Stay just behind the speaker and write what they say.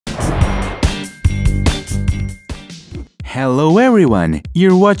Hello everyone,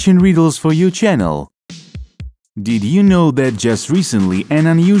 you're watching Riddles for You channel. Did you know that just recently an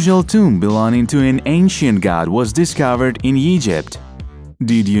unusual tomb belonging to an ancient god was discovered in Egypt?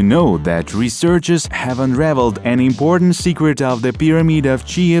 Did you know that researchers have unraveled an important secret of the Pyramid of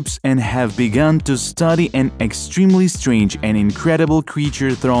Cheops and have begun to study an extremely strange and incredible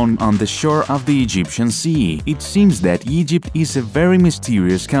creature thrown on the shore of the Egyptian sea? It seems that Egypt is a very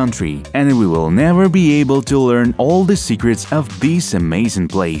mysterious country, and we will never be able to learn all the secrets of this amazing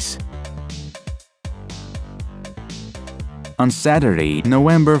place. On Saturday,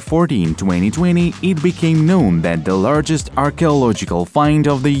 November 14, 2020, it became known that the largest archaeological find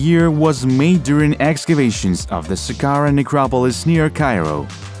of the year was made during excavations of the Saqqara necropolis near Cairo.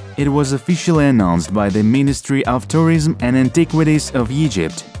 It was officially announced by the Ministry of Tourism and Antiquities of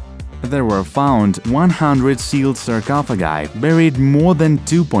Egypt. There were found 100 sealed sarcophagi buried more than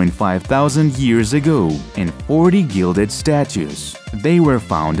 2,500 years ago and 40 gilded statues. They were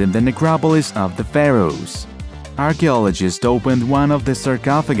found in the necropolis of the pharaohs. Archaeologists opened one of the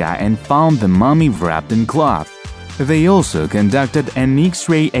sarcophagi and found the mummy wrapped in cloth. They also conducted an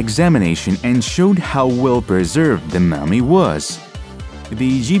X-ray examination and showed how well preserved the mummy was.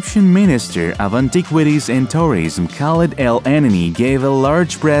 The Egyptian Minister of Antiquities and Tourism, Khaled El-Anani, gave a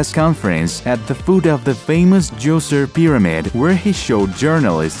large press conference at the foot of the famous Djoser Pyramid, where he showed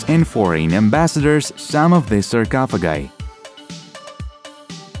journalists and foreign ambassadors some of the sarcophagi.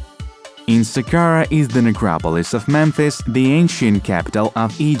 In Saqqara is the necropolis of Memphis, the ancient capital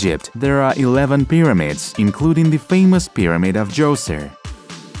of Egypt. There are 11 pyramids, including the famous Pyramid of Djoser.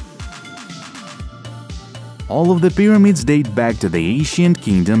 All of the pyramids date back to the Ancient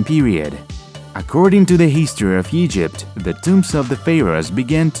Kingdom period. According to the history of Egypt, the tombs of the pharaohs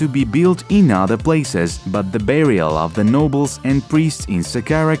began to be built in other places, but the burial of the nobles and priests in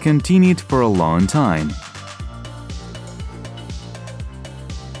Saqqara continued for a long time.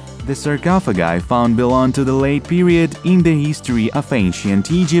 The sarcophagi found belong to the late period in the history of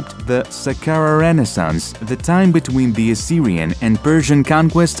ancient Egypt, the Saqqara Renaissance, the time between the Assyrian and Persian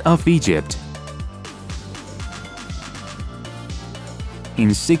conquest of Egypt.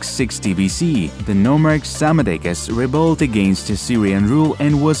 In 660 BC, the nomarch Psammetichus rebelled against Assyrian rule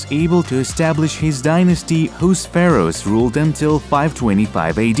and was able to establish his dynasty, whose pharaohs ruled until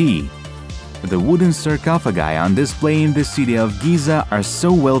 525 AD. The wooden sarcophagi on display in the city of Giza are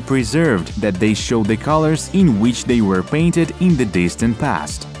so well preserved that they show the colors in which they were painted in the distant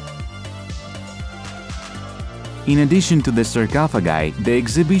past. In addition to the sarcophagi, the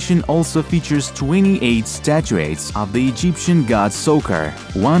exhibition also features 28 statuettes of the Egyptian god Sokar,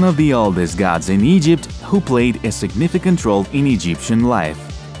 one of the oldest gods in Egypt who played a significant role in Egyptian life.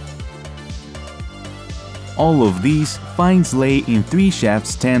 All of these finds lay in 3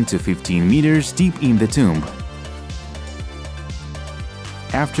 shafts 10 to 15 meters deep in the tomb.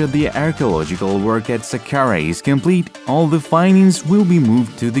 After the archaeological work at Saqqara is complete, all the findings will be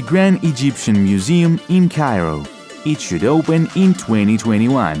moved to the Grand Egyptian Museum in Cairo. It should open in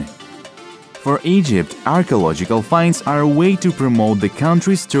 2021. For Egypt, archaeological finds are a way to promote the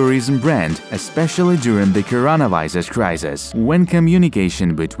country's tourism brand, especially during the coronavirus crisis, when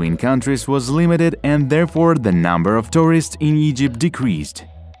communication between countries was limited and therefore the number of tourists in Egypt decreased.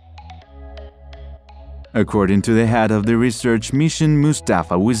 According to the head of the research mission,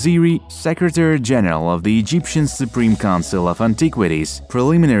 Mustafa Waziri, Secretary-General of the Egyptian Supreme Council of Antiquities,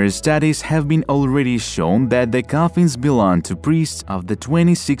 preliminary studies have been already shown that the coffins belong to priests of the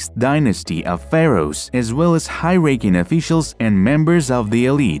 26th dynasty of pharaohs, as well as high-ranking officials and members of the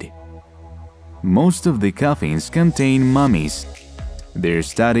elite. Most of the coffins contain mummies. Their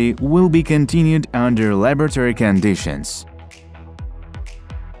study will be continued under laboratory conditions.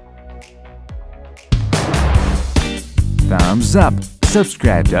 Thumbs up,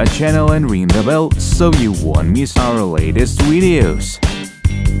 subscribe to our channel and ring the bell so you won't miss our latest videos.